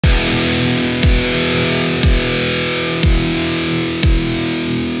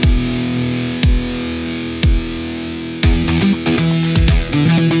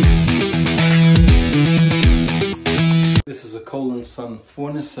Sun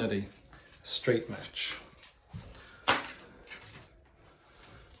Fornacetti straight match.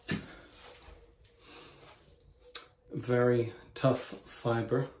 Very tough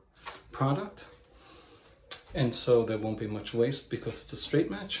fiber product, and so there won't be much waste because it's a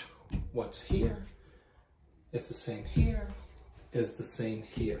straight match. What's here is the same here, is the same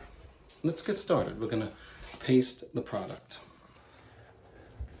here. Let's get started. We're gonna paste the product.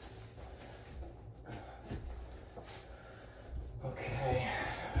 Okay.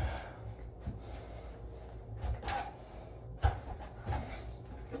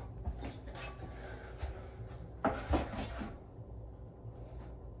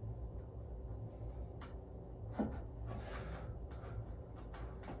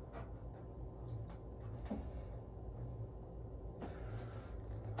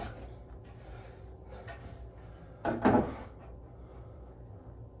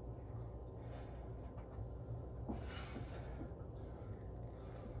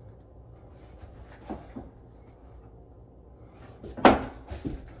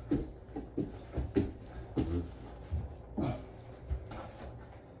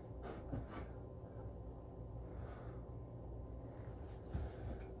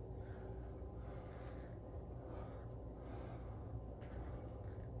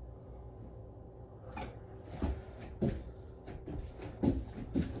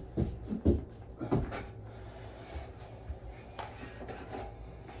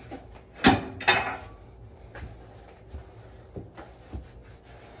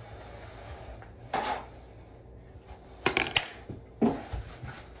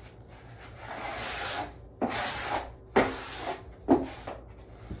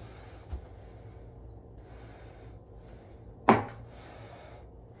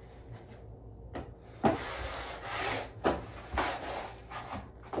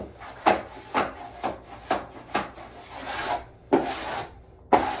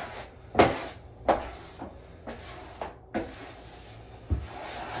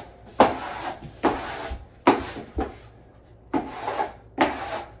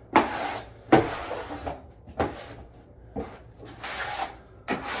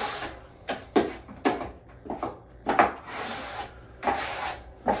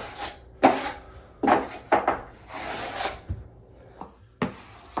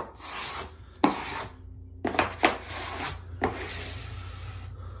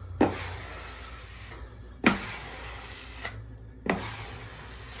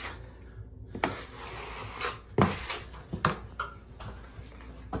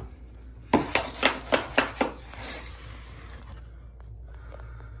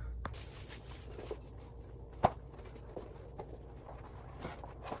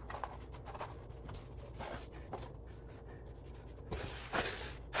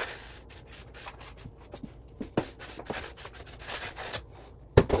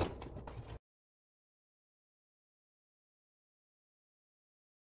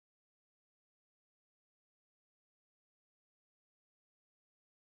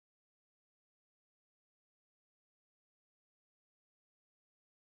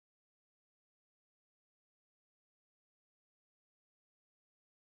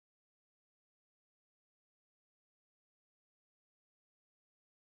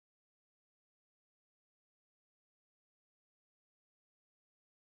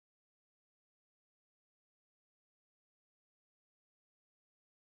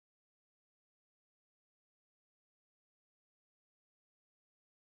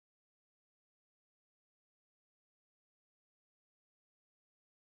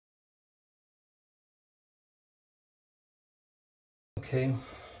 Okay,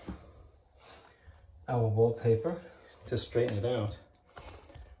 our wallpaper, to straighten it out,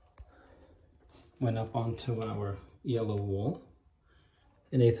 went up onto our yellow wall,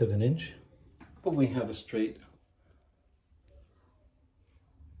 1/8 of an inch, but we have a straight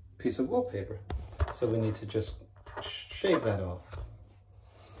piece of wallpaper, so we need to just shave that off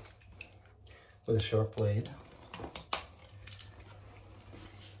with a sharp blade.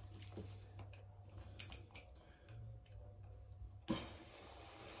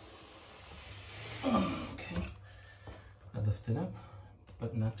 Okay, I lift it up,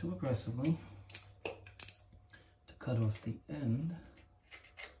 but not too aggressively, to cut off the end.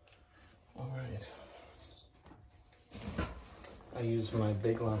 All right. I use my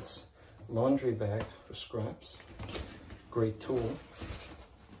Big Lots laundry bag for scraps. Great tool.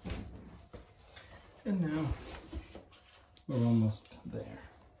 And now we're almost there.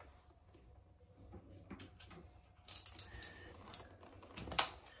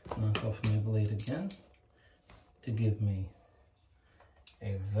 Knock off my blade again to give me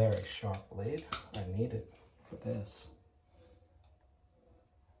a very sharp blade. I need it for this.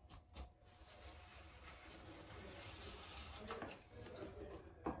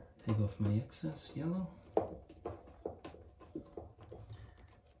 take off my excess yellow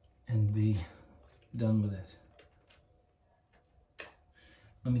and be done with it.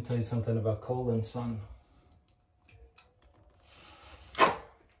 Let me tell you something about Colgan Sun.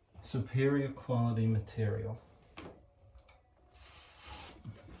 Superior quality material.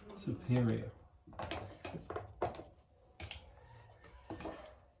 Superior.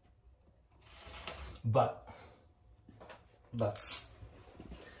 But,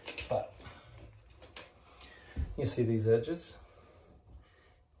 you see these edges?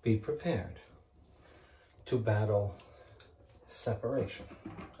 Be prepared to battle separation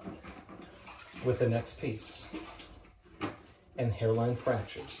with the next piece and hairline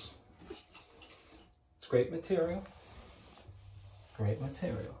fractures. It's great material, great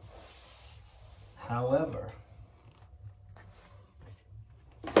material. However,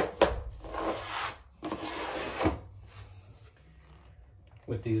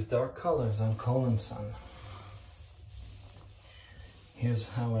 with these dark colors on Colgan Sun, here's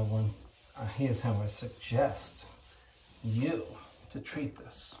how I suggest you to treat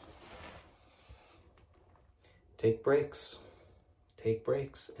this. Take breaks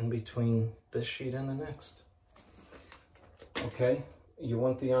in between this sheet and the next. Okay, you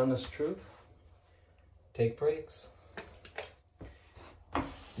want the honest truth? Take breaks.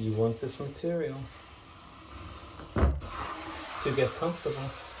 You want this material to get comfortable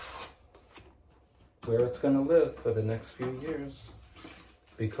where it's going to live for the next few years.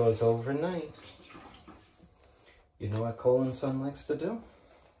 Because overnight, you know what Colgan Sun likes to do?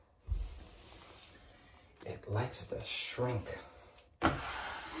 It likes to shrink.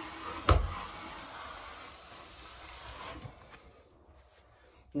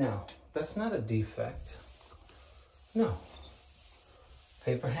 Now, that's not a defect. No.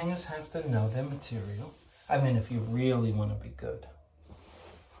 Paper hangers have to know their material. I mean, if you really want to be good,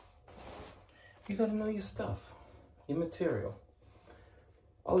 you got to know your stuff, your material.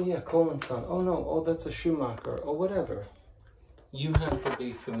 Oh yeah, Colgan Sun. Oh no, oh that's a Schumacher or whatever. You have to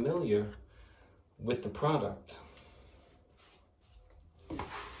be familiar with the product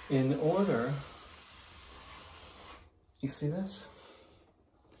in order. You see this?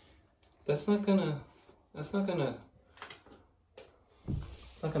 That's not gonna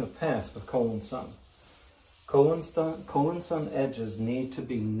pass with Colgan Sun. Colgan Sun edges need to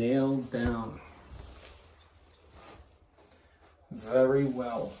be nailed down very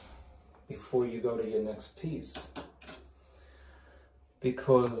well before you go to your next piece,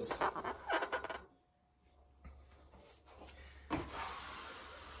 because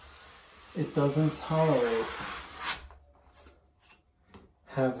it doesn't tolerate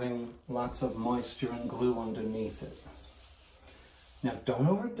having lots of moisture and glue underneath it. Now don't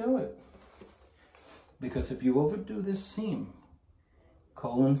overdo it, because if you overdo this seam,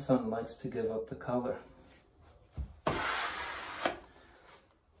 Colgan Sun likes to give up the color.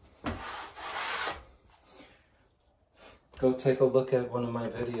 Go take a look at one of my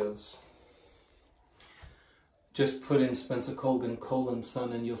videos. Just put in Spencer Colgan Colgan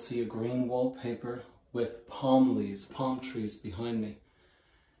Sun and you'll see a green wallpaper with palm leaves, palm trees behind me.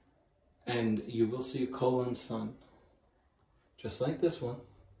 And you will see a Colgan Sun, just like this one,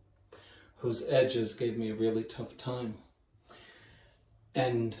 whose edges gave me a really tough time.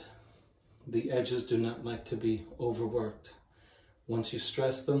 And the edges do not like to be overworked. Once you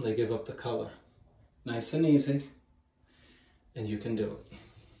stress them, they give up the color. Nice and easy. And you can do it.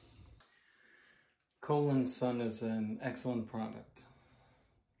 Colgan Sun is an excellent product.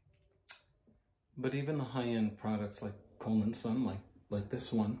 But even the high-end products like Colgan Sun, like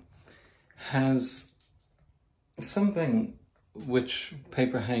this one, has something which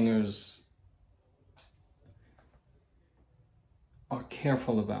paper hangers are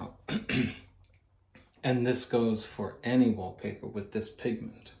careful about. And this goes for any wallpaper with this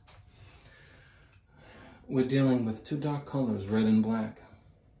pigment. We're dealing with two dark colors, red and black.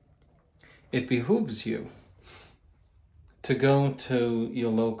 It behooves you to go to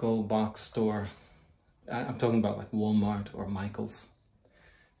your local box store. I'm talking about like Walmart or Michael's,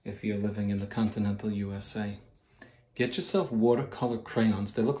 if you're living in the continental USA. Get yourself watercolor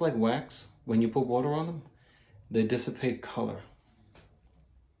crayons. They look like wax. When you put water on them, they dissipate color.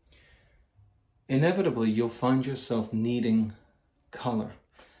 Inevitably, you'll find yourself needing color.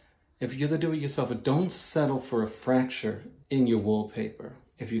 If you're the do-it-yourselfer, don't settle for a fracture in your wallpaper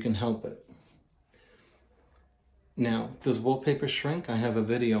if you can help it. Now, does wallpaper shrink? I have a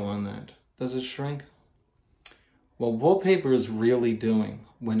video on that. Does it shrink? Well, wallpaper is really doing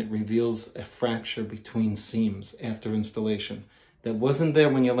when it reveals a fracture between seams after installation that wasn't there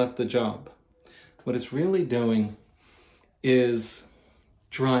when you left the job. What it's really doing is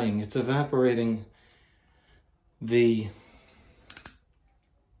drying. It's evaporating the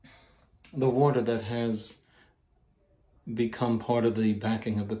water that has become part of the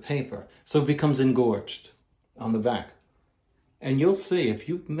backing of the paper. So it becomes engorged on the back. And you'll see, if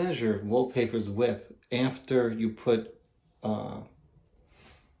you measure wallpaper's width after you put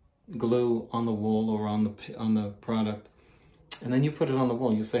glue on the wall or on the product, and then you put it on the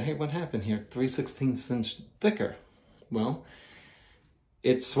wall, you say, hey, what happened here? 3/16 inch thicker. Well,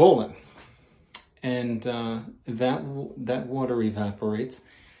 it's swollen. And that water evaporates,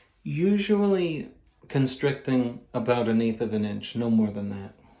 usually constricting about 1/8 of an inch, no more than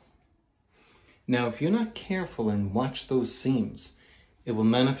that. Now, if you're not careful and watch those seams, it will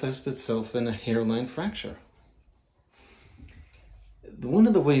manifest itself in a hairline fracture. One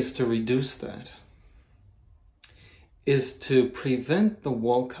of the ways to reduce that is to prevent the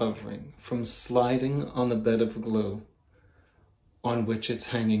wall covering from sliding on the bed of glue on which it's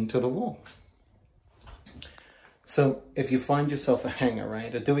hanging to the wall. So if you find yourself a hanger,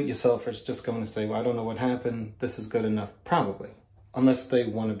 right, a do-it-yourselfer is just going to say, well, I don't know what happened, this is good enough. Probably, unless they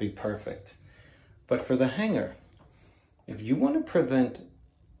want to be perfect. But for the hanger, if you want to prevent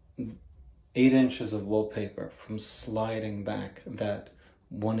 8 inches of wallpaper from sliding back that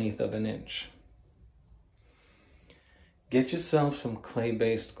 1/8 of an inch, get yourself some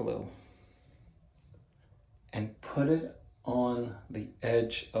clay-based glue and put it on the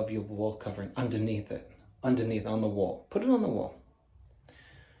edge of your wall covering, underneath on the wall. Put it on the wall,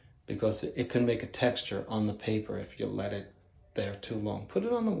 because it can make a texture on the paper if you let it there too long. Put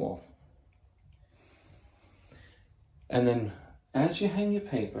it on the wall. And then as you hang your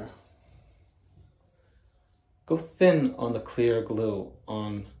paper, go thin on the clear glue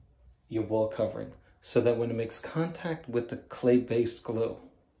on your wall covering, so that when it makes contact with the clay-based glue,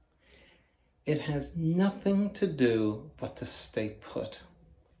 it has nothing to do but to stay put.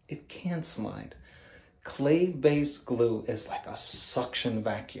 It can't slide. Clay-based glue is like a suction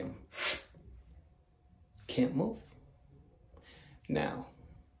vacuum. Can't move. Now,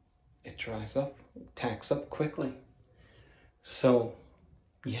 it dries up, tacks up quickly. So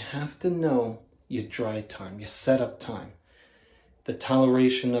you have to know your dry time, your setup time, the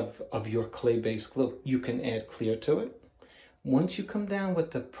toleration of your clay-based glue. You can add clear to it. Once you come down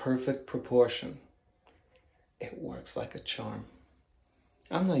with the perfect proportion, it works like a charm.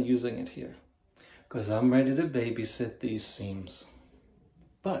 I'm not using it here because I'm ready to babysit these seams.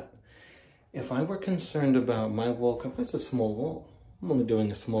 But if I were concerned about my wall cover, it's a small wall. I'm only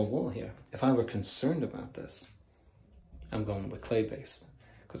doing a small wall here. If I were concerned about this, I'm going with clay-based,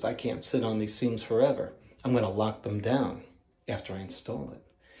 because I can't sit on these seams forever. I'm going to lock them down after I install it.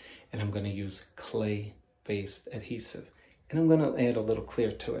 And I'm going to use clay-based adhesive. And I'm going to add a little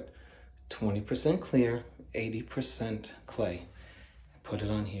clear to it. 20% clear, 80% clay. Put it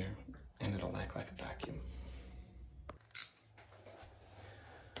on here, and it'll act like a vacuum.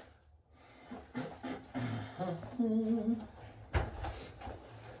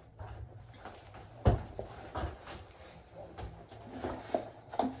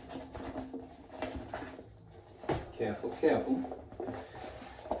 Careful, careful.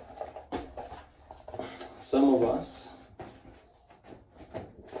 Some of us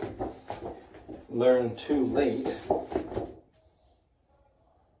learn too late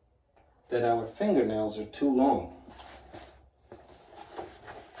that our fingernails are too long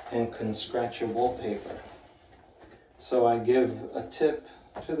and can scratch your wallpaper. So I give a tip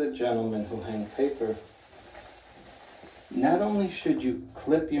to the gentlemen who hang paper. Not only should you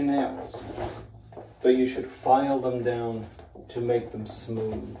clip your nails, but you should file them down to make them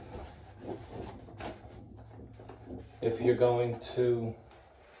smooth. If you're going to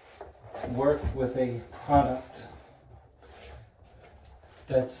work with a product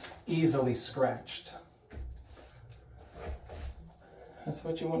that's easily scratched, that's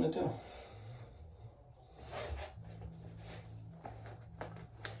what you want to do.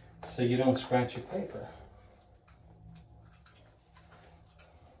 So you don't scratch your paper.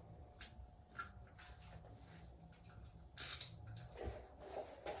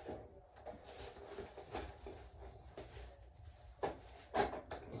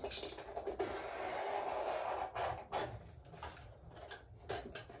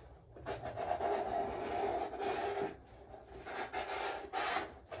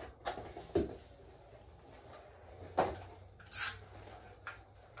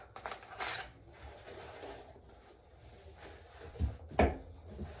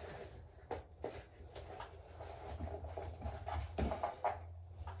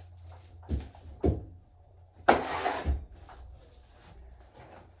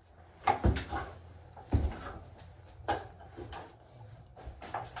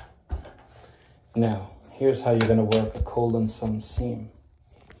 Now, here's how you're going to work a Colgan seam.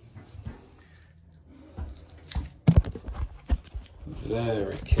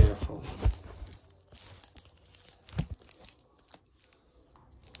 Very carefully.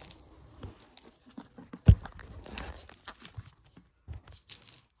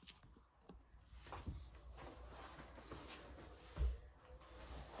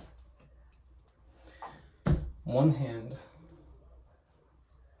 One hand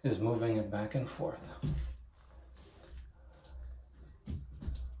is moving it back and forth.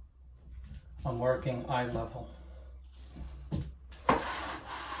 I'm working eye level.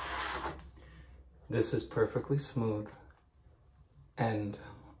 This is perfectly smooth, and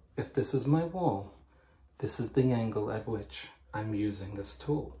if this is my wall, this is the angle at which I'm using this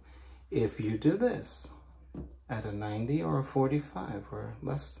tool. If you do this at a 90 or a 45 or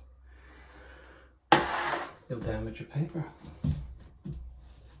less, you'll damage your paper.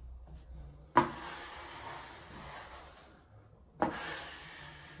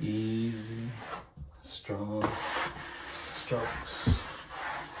 Easy, strong strokes.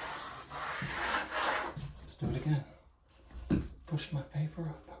 Let's do it again. Push my paper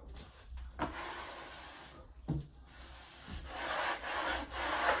up.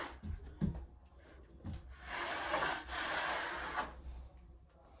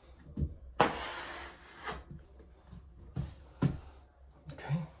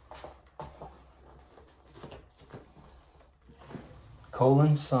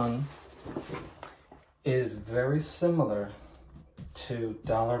 Colgan Sun is very similar to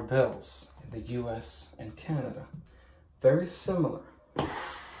dollar bills in the US and Canada. Very similar.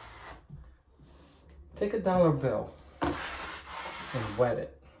 Take a dollar bill and wet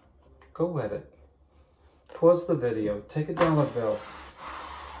it. Go wet it. Pause the video, take a dollar bill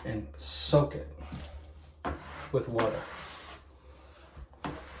and soak it with water.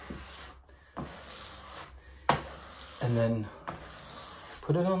 And then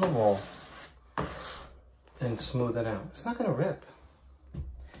put it on the wall and smooth it out. It's not going to rip.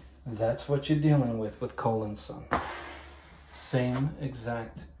 That's what you're dealing with Colgan Sun. Same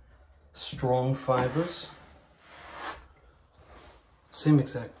exact strong fibers. Same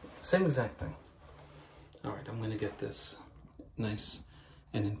exact thing. All right, I'm going to get this nice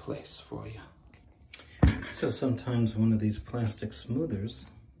and in place for you. So sometimes one of these plastic smoothers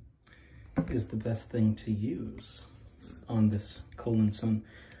is the best thing to use on this Colgan Sun.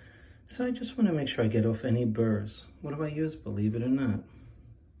 So I just want to make sure I get off any burrs. What do I use? Believe it or not,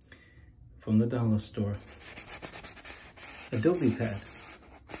 from the dollar store, Adobe pad,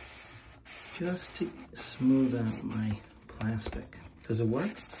 just to smooth out my plastic. Does it work?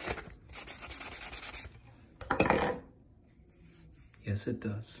 Yes, it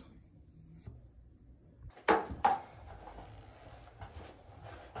does.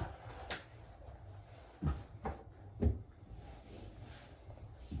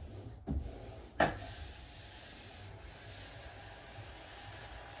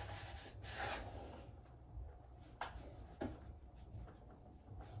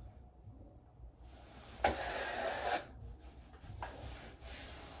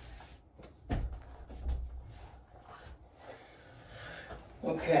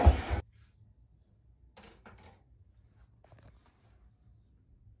 Okay.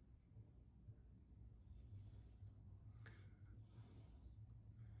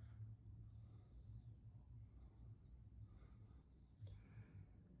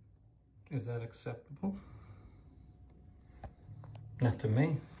 Is that acceptable? Not to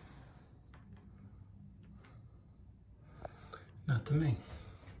me. Not to me.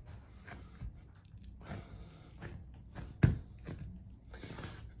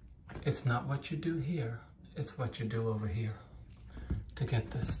 It's not what you do here, it's what you do over here to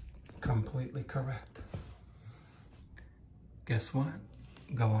get this completely correct. Guess what?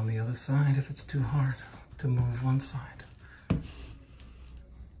 Go on the other side if it's too hard to move one side.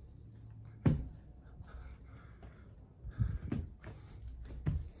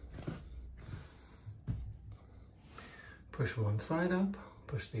 Push one side up,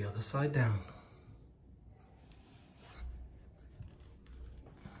 push the other side down.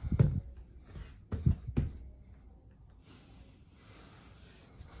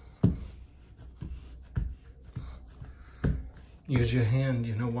 Use your hand,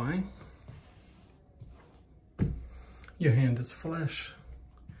 you know why? Your hand is flesh.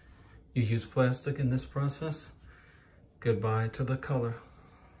 You use plastic in this process, goodbye to the color.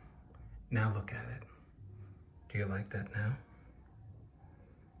 Now look at it. Do you like that now?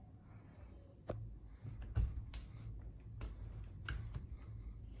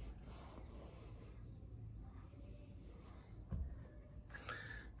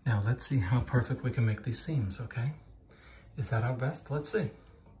 Now let's see how perfect we can make these seams, okay? Is that our best? Let's see.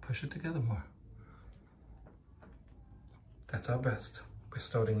 Push it together more. That's our best. We're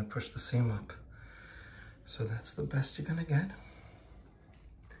starting to push the seam up. So that's the best you're gonna get.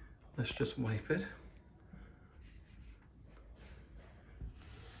 Let's just wipe it.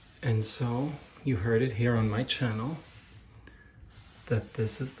 And so you heard it here on my channel that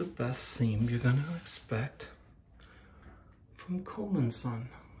this is the best seam you're gonna expect from Colgan Son,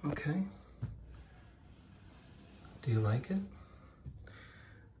 okay? Do you like it?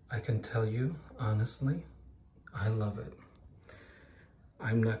 I can tell you honestly, I love it.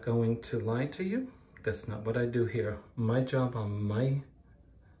 I'm not going to lie to you. That's not what I do here. My job on my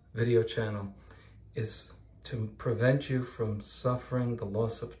video channel is to prevent you from suffering the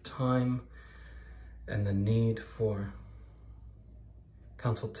loss of time and the need for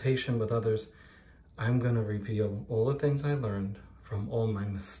consultation with others. I'm going to reveal all the things I learned from all my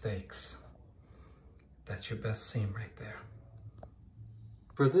mistakes. That's your best seam right there.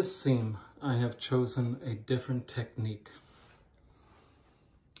 For this seam, I have chosen a different technique.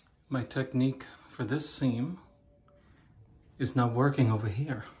 My technique for this seam is now working over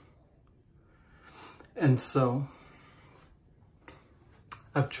here. And so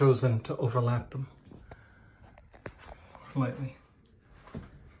I've chosen to overlap them slightly.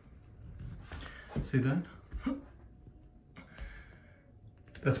 See that?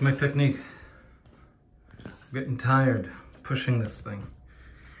 That's my technique. I'm getting tired pushing this thing.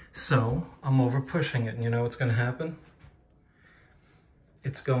 So I'm over pushing it, and you know what's going to happen?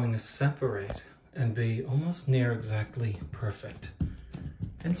 It's going to separate and be almost near exactly perfect.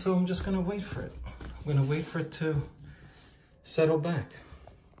 And so I'm just going to wait for it. I'm going to wait for it to settle back.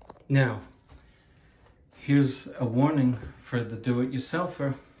 Now, here's a warning for the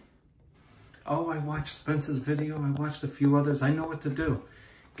do-it-yourselfer. Oh, I watched Spencer's video. I watched a few others. I know what to do.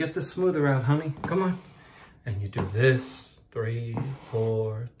 Get the smoother out, honey. Come on. And you do this 3,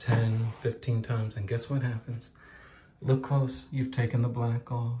 4, 10, 15 times. And guess what happens? Look close. You've taken the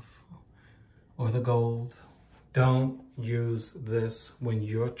black off or the gold. Don't use this when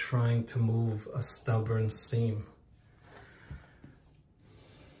you're trying to move a stubborn seam.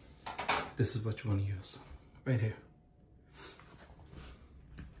 This is what you want to use right here.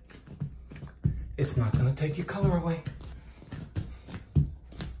 It's not going to take your color away.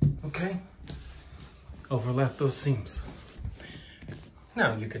 Okay? Overlap those seams.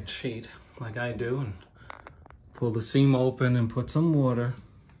 Now you can cheat like I do and pull the seam open and put some water.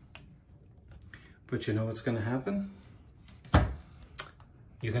 But you know what's going to happen?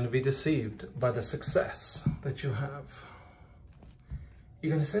 You're going to be deceived by the success that you have. You're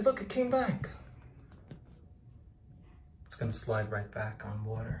going to say, look, it came back. It's going to slide right back on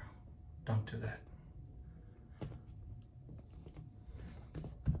water. Don't do that.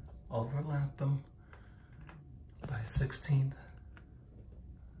 Overlap them by 1/16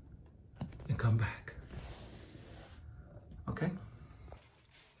 and come back. Okay?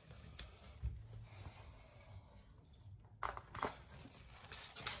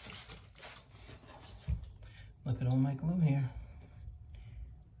 Look at all my glue here.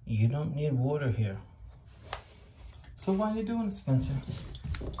 You don't need water here. So why are you doing it, Spencer?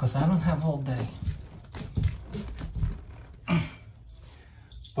 Because I don't have all day.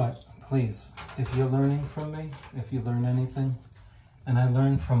 But please, if you're learning from me, if you learn anything, and I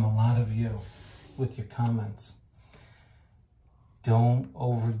learned from a lot of you with your comments, don't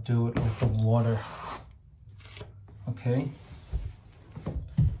overdo it with the water, okay?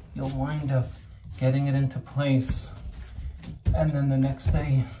 You'll wind up getting it into place, and then the next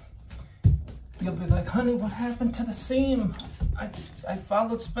day, you'll be like, honey, what happened to the seam? I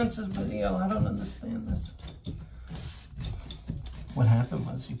followed Spencer's video, I don't understand this. What happened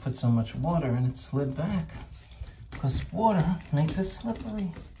was you put so much water and it slid back, because water makes it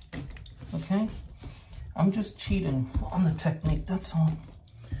slippery, okay? I'm just cheating on the technique, that's all.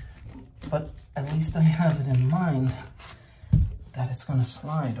 But at least I have it in mind that it's gonna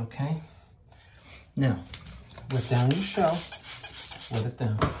slide, okay? Now, wet down your shell, wet it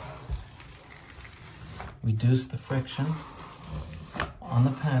down. Reduce the friction on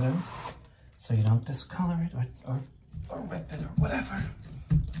the pattern so you don't discolor it or rip it or whatever.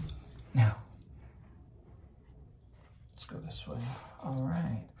 Now, let's go this way. All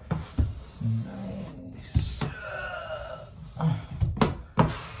right. Nice.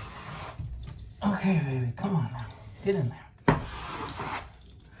 Okay, baby, come on now. Get in there.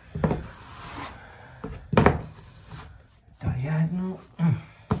 Diagonal.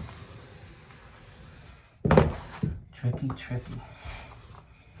 Tricky, tricky.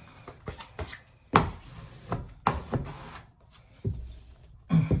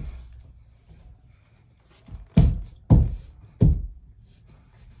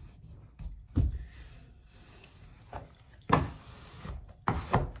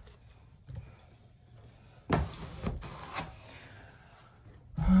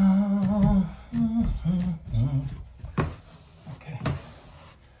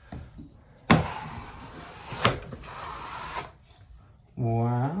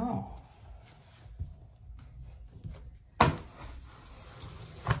 Wow.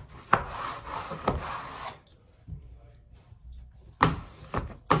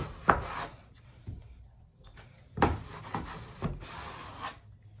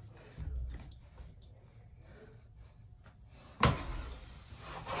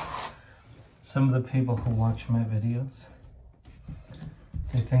 Some of the people who watch my videos,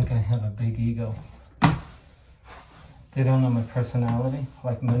 they think I have a big ego. They don't know my personality,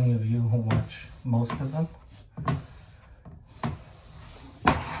 like many of you who watch most of them.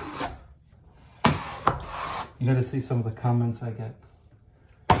 You gotta see some of the comments I get.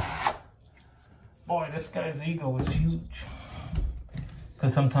 Boy, this guy's ego is huge.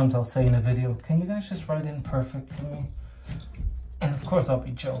 Because sometimes I'll say in a video, can you guys just write in perfect for me? And of course I'll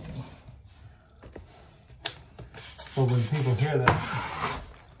be joking. But when people hear that,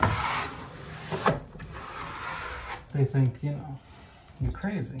 they think, you know, you're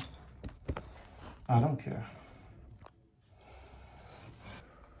crazy. I don't care.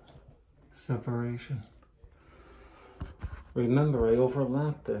 Separation. Remember, I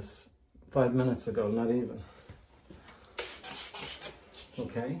overlapped this 5 minutes ago, not even.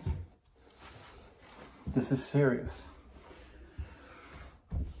 Okay? This is serious.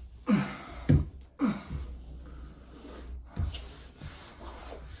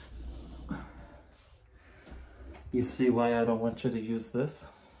 You see why I don't want you to use this?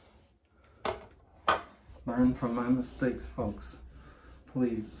 Learn from my mistakes, folks.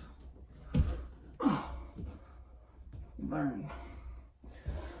 Please. Learn.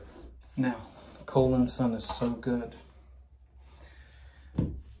 Now, Colgan Sun is so good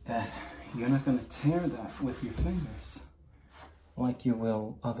that you're not going to tear that with your fingers like you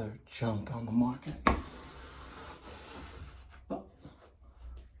will other junk on the market. Oh.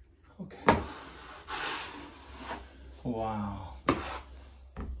 Okay. Wow. I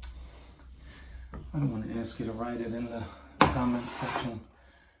don't want to ask you to write it in the comments section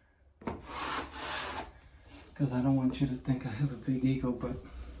because I don't want you to think I have a big ego, but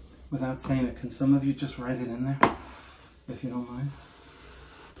without saying it, can some of you just write it in there, if you don't mind?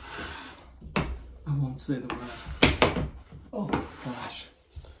 I won't say the word. Oh gosh.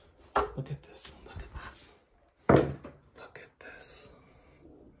 Look at this. Look at this. Look at this.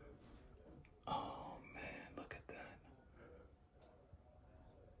 Oh man, look at that.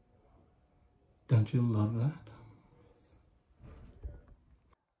 Don't you love that?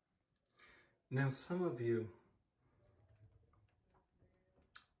 Now some of you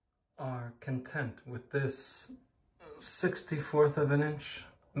are content with this 1/64 of an inch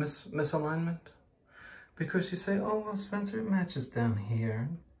misalignment because you say, oh well, Spencer, it matches down here.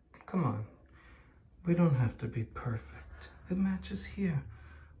 Come on, we don't have to be perfect. It matches here.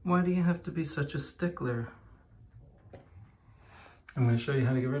 Why do you have to be such a stickler? I'm going to show you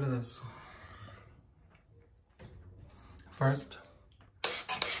how to get rid of this. First,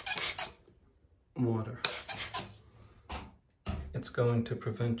 water. It's going to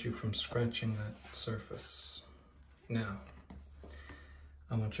prevent you from scratching that surface. Now,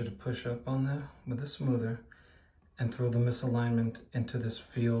 I want you to push up on there with a smoother and throw the misalignment into this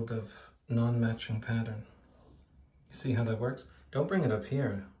field of non-matching pattern. You see how that works? Don't bring it up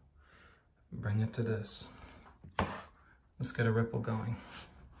here. Bring it to this. Let's get a ripple going.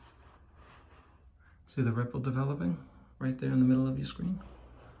 See the ripple developing right there in the middle of your screen?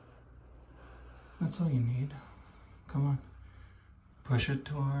 That's all you need. Come on. Push it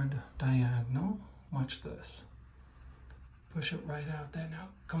toward diagonal. Watch this. Push it right out there now.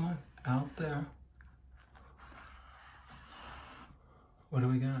 Come on, out there. What do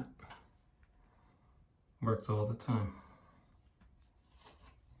we got? Works all the time.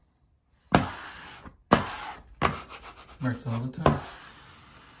 Works all the time.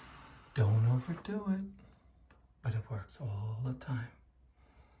 Don't overdo it, but it works all the time.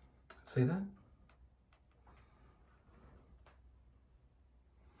 See that?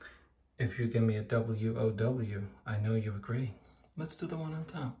 If you give me a WOW, I know you agree. Let's do the one on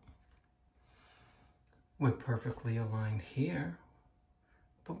top. We're perfectly aligned here,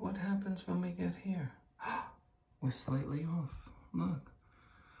 but what happens when we get here? We're slightly off. Look.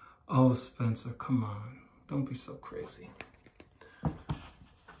 Oh, Spencer, come on. Don't be so crazy.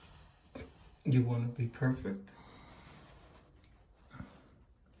 You want to be perfect?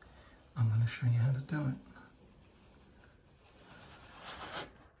 I'm going to show you how to do it.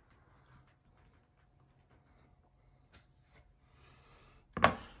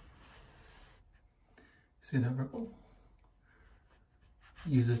 See that ripple?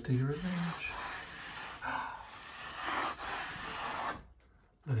 Use it to your advantage.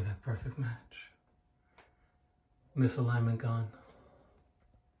 Look at that perfect match. Misalignment gone.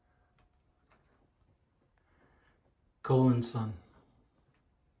 Colgan Sun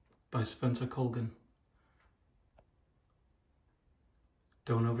by Spencer Colgan.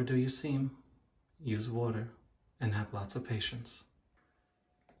 Don't overdo your seam, use water, and have lots of patience.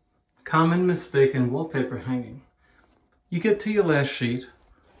 Common mistake in wallpaper hanging. You get to your last sheet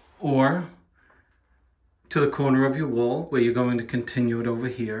or to the corner of your wall where you're going to continue it over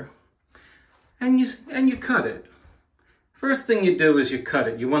here, and you cut it. First thing you do is you cut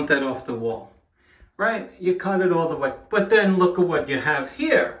it. You want that off the wall, right? You cut it all the way. But then look at what you have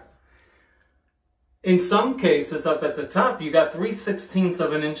here. In some cases, up at the top, you got 3/16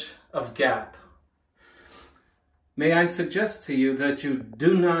 of an inch of gap. May I suggest to you that you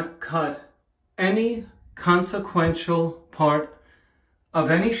do not cut any consequential part of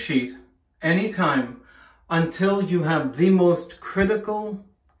any sheet anytime until you have the most critical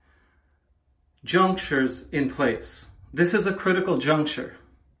junctures in place. This is a critical juncture.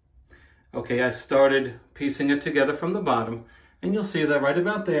 Okay, I started piecing it together from the bottom, and you'll see that right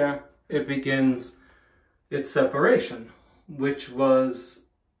about there, it begins its separation, which was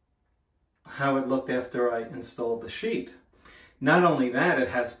how it looked after I installed the sheet. Not only that, it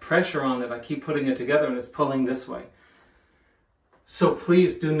has pressure on it. I keep putting it together and it's pulling this way. So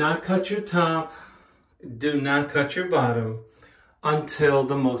please do not cut your top, do not cut your bottom until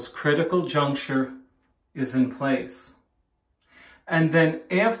the most critical juncture is in place. And then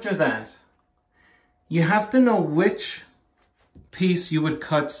after that, you have to know which piece you would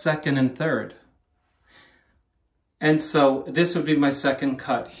cut second and third. And so this would be my second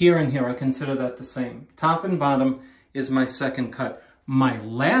cut. Here and here, I consider that the same. Top and bottom is my second cut. My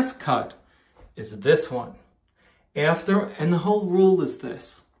last cut is this one. After, and the whole rule is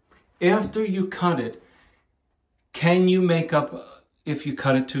this, after you cut it, can you make up if you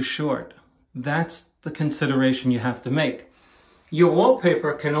cut it too short? That's the consideration you have to make. Your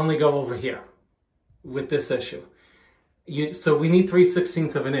wallpaper can only go over here with this issue. So we need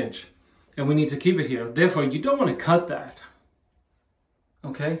 3/16 of an inch. And we need to keep it here. Therefore, you don't want to cut that.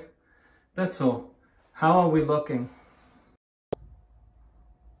 Okay? That's all. How are we looking?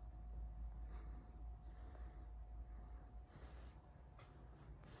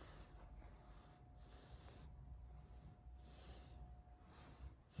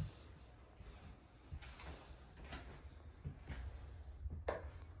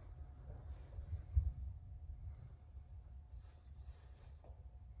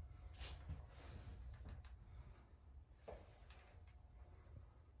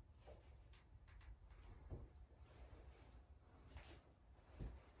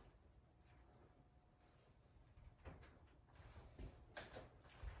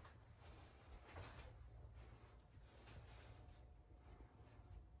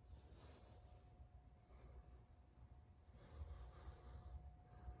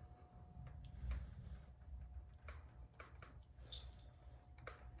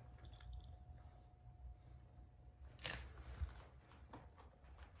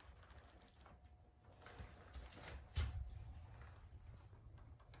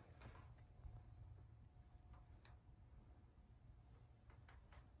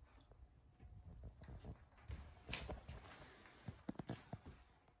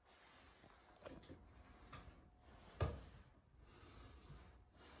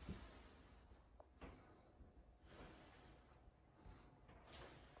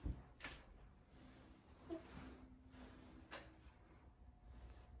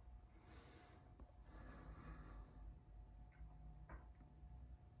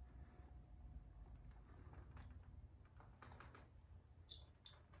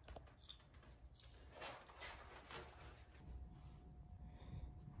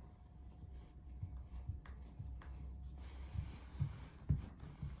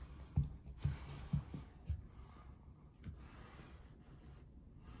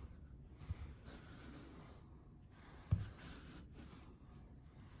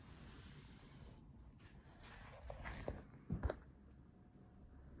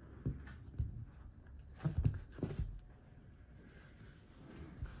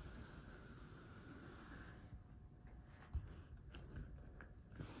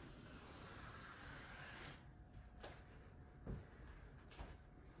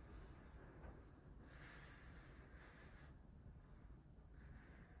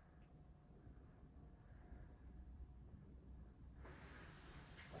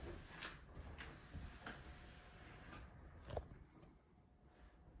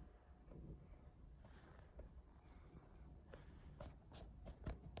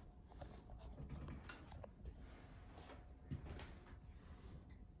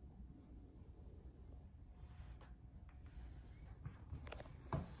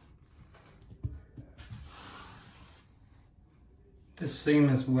 This seam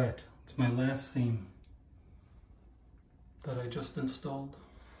is wet. It's my last seam that I just installed.